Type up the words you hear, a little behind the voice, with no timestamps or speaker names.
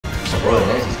Bro,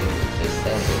 that's just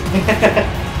standard.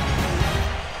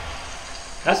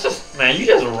 That's just, man, you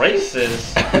just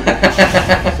racist.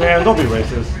 Man, don't be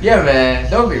racist. Yeah, man,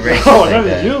 don't be racist. Oh, like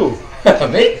that is you.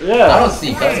 Me? Yeah. I don't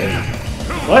see color.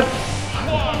 What?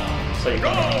 So you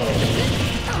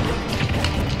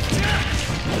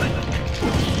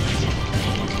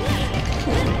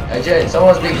Hey, Jed,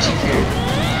 someone's being cheap here.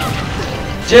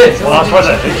 Jed, Well, someone's that's being why cheap.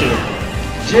 that hit you.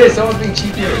 Jed, someone's being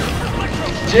cheap here.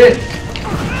 Jed.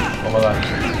 Oh my god.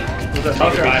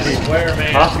 Tucker, I swear,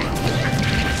 man. Huh?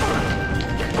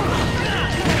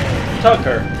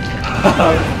 Tucker.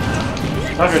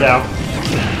 Tucker down.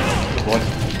 Good boy.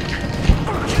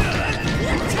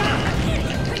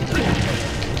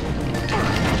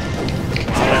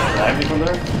 Grab me from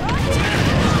there?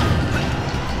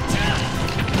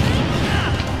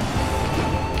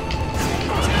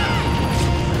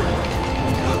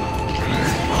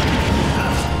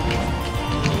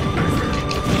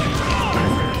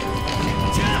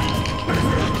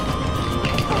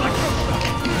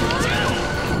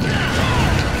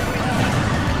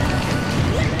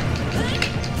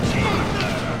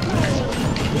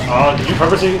 Oh, did you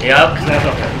purposely? Yep. That's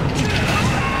okay.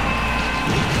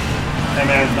 Hey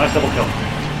man, nice double kill.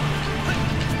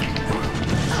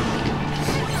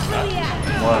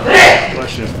 What?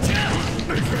 Bless you.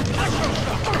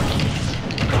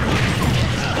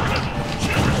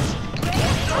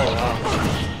 Oh, wow.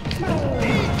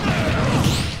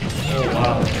 Oh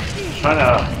wow. Trying to...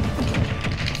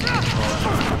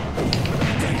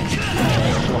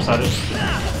 One-sided.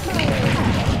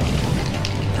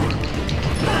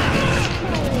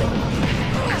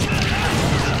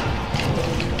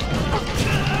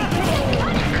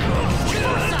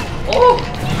 Oh!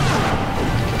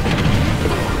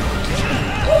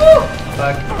 Oh!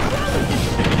 Back.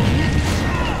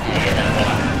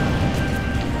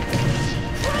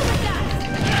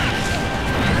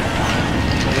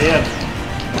 Yeah.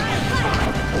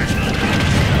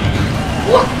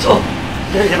 What the?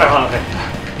 Get back on, okay.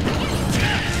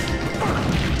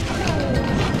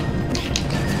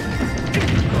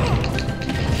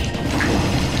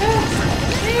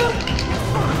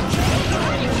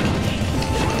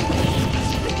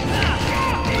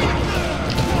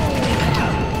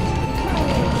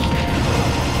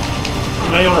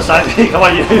 No, you on the side. Come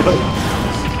on, you.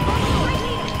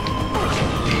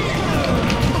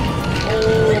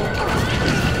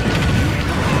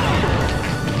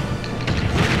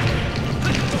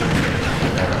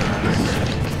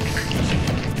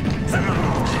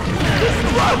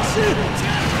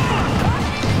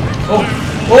 Oh!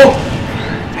 Oh!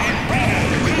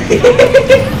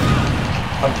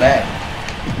 I'm back.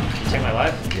 Take my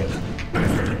life? Yep.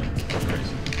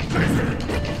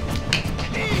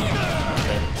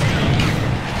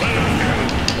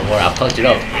 Don't worry, I'll punch it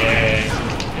up. Yeah.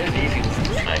 It's easy.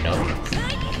 I know.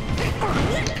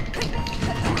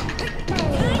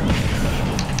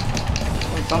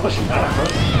 Sounds like she's back, bro.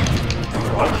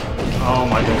 What? Oh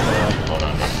my god. Hold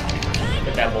on. Look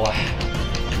at that boy.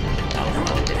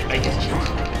 Make his cheeks.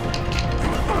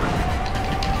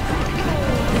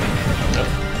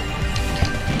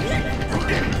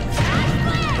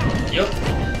 Yep.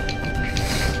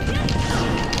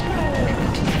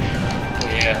 Oh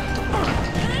yeah.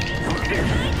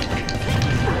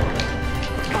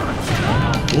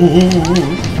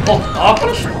 Oh,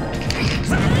 finish.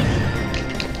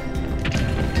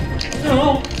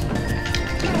 No.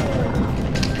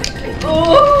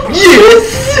 Oh.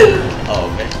 Yes! Oh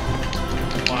man.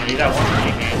 Come on, you got one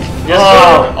thing, man. Yes,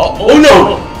 Oh, oh no!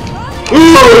 Woo!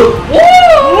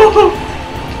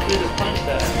 You just punched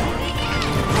that.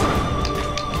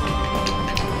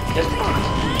 Yes.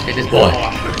 Get this boy.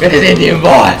 Get this Indian boy.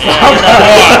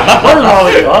 Yeah, What is wrong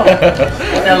with you, huh?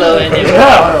 that little Indian.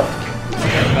 Yeah.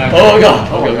 Oh my god.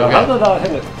 Oh my Okay, god. How okay. did that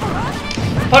hit it?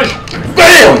 Punch!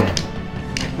 Bam!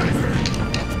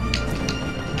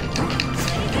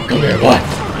 Come here, boy.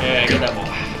 Yeah, get that boy.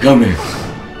 Come here.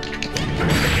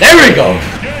 There we go.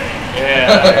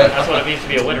 Yeah, that's what it means to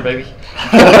be a winner, baby.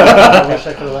 I wish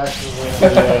I could have actually won.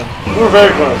 Yeah. We were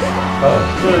very close.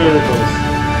 We were really close.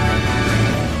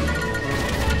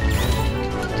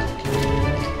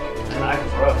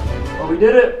 Oh, we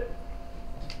did it!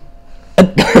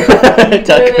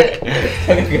 Tucker.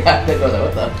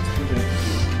 What the?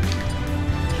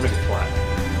 Make it flat.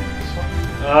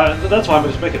 That's fine, but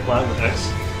just make it flat with X.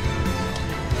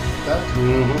 That?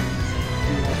 Mm-hmm.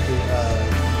 Do you want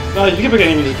the, No, you can pick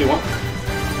any music you want. 52?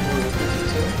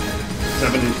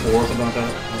 74, something like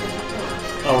that.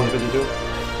 Oh, was it 52?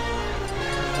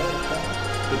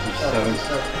 57.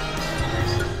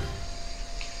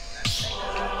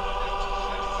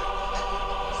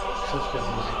 Such good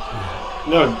music.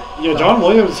 No, yeah, John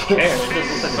Williams. Cares? It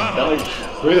just looks like a belly.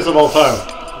 Greatest of all time.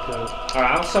 Alright,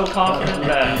 I'm so confident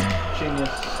that. Genius.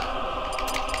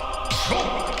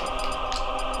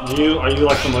 Are you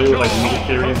like familiar with like music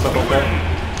theory and stuff like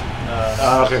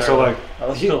that? Okay, so like I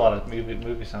listen to a lot of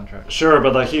movie soundtracks. sure,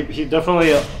 but like he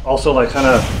definitely also like kind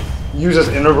of uses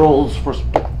intervals for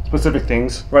specific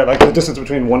things, right? Like the distance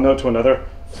between one note to another.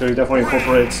 So he definitely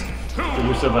incorporates the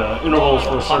use of intervals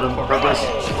for a certain purpose.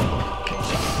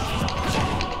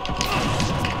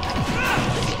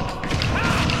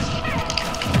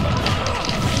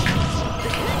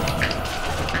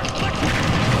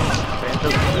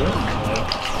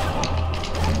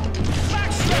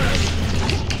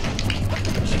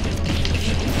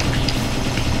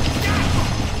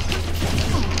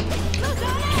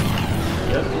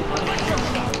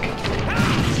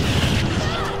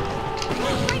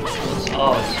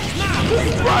 Oh, it's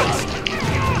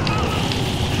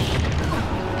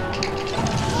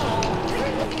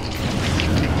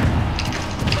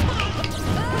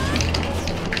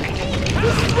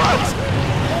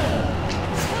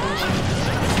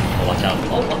oh, watch out.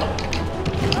 Oh, what the?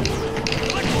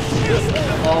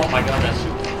 Oh my goodness.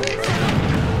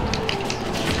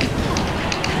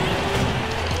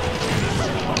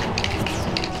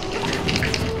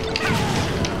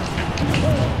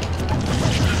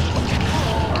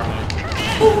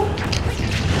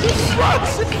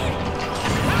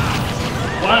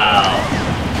 Wow!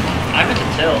 I meant to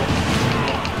tilt.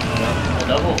 A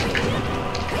double.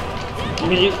 You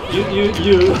mean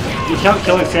you count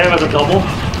killing Sam as a double?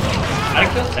 I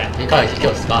didn't kill Sam. You can't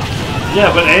kill Scott.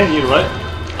 Yeah, but and you, right?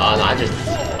 No, I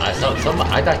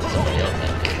died to somebody else.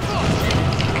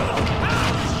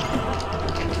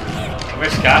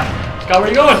 Where's Scott? Scott, where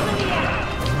you going?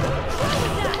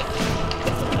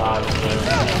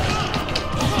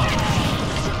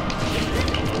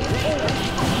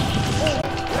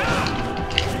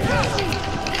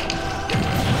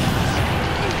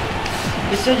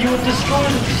 They said you would destroy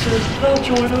them. He said, no,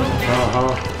 Jordan.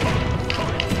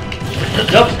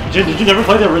 Yep. Did you never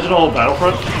play the original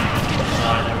Battlefront? No, I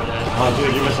never did. Oh,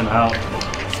 dude, you're missing out.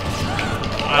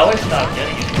 I always stopped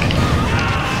getting it.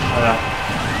 Oh, yeah.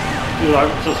 Dude, I'm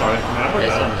so sorry. Man, I forgot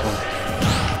Yes, on this one.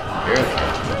 Really?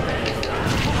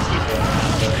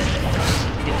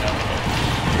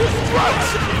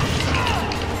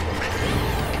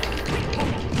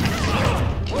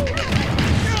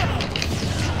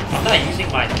 I'm not using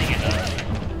my thing enough.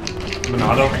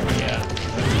 Monado? Yeah.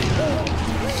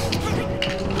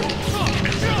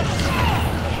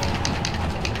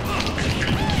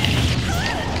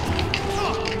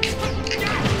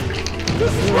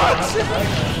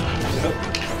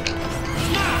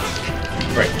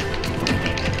 Great.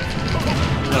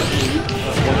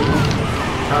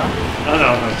 Huh?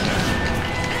 No.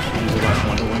 Use the last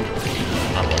one to win.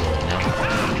 I'm leveling now.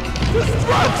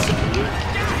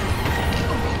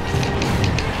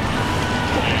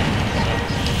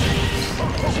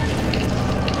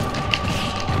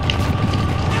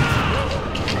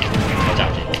 Watch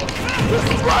out,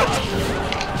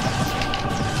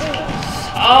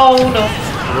 oh no!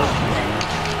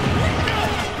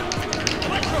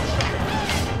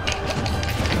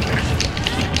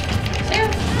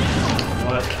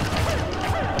 What?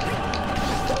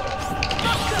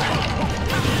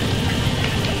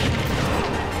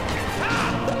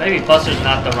 Maybe Buster's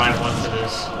not the right one for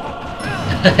this.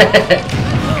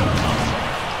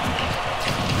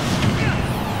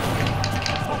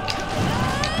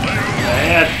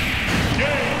 Bad.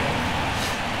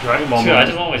 Dragon Ball. Dude, I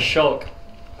just went with Shulk.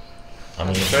 I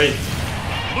mean, Straight.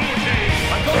 I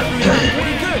don't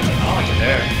like it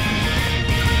there.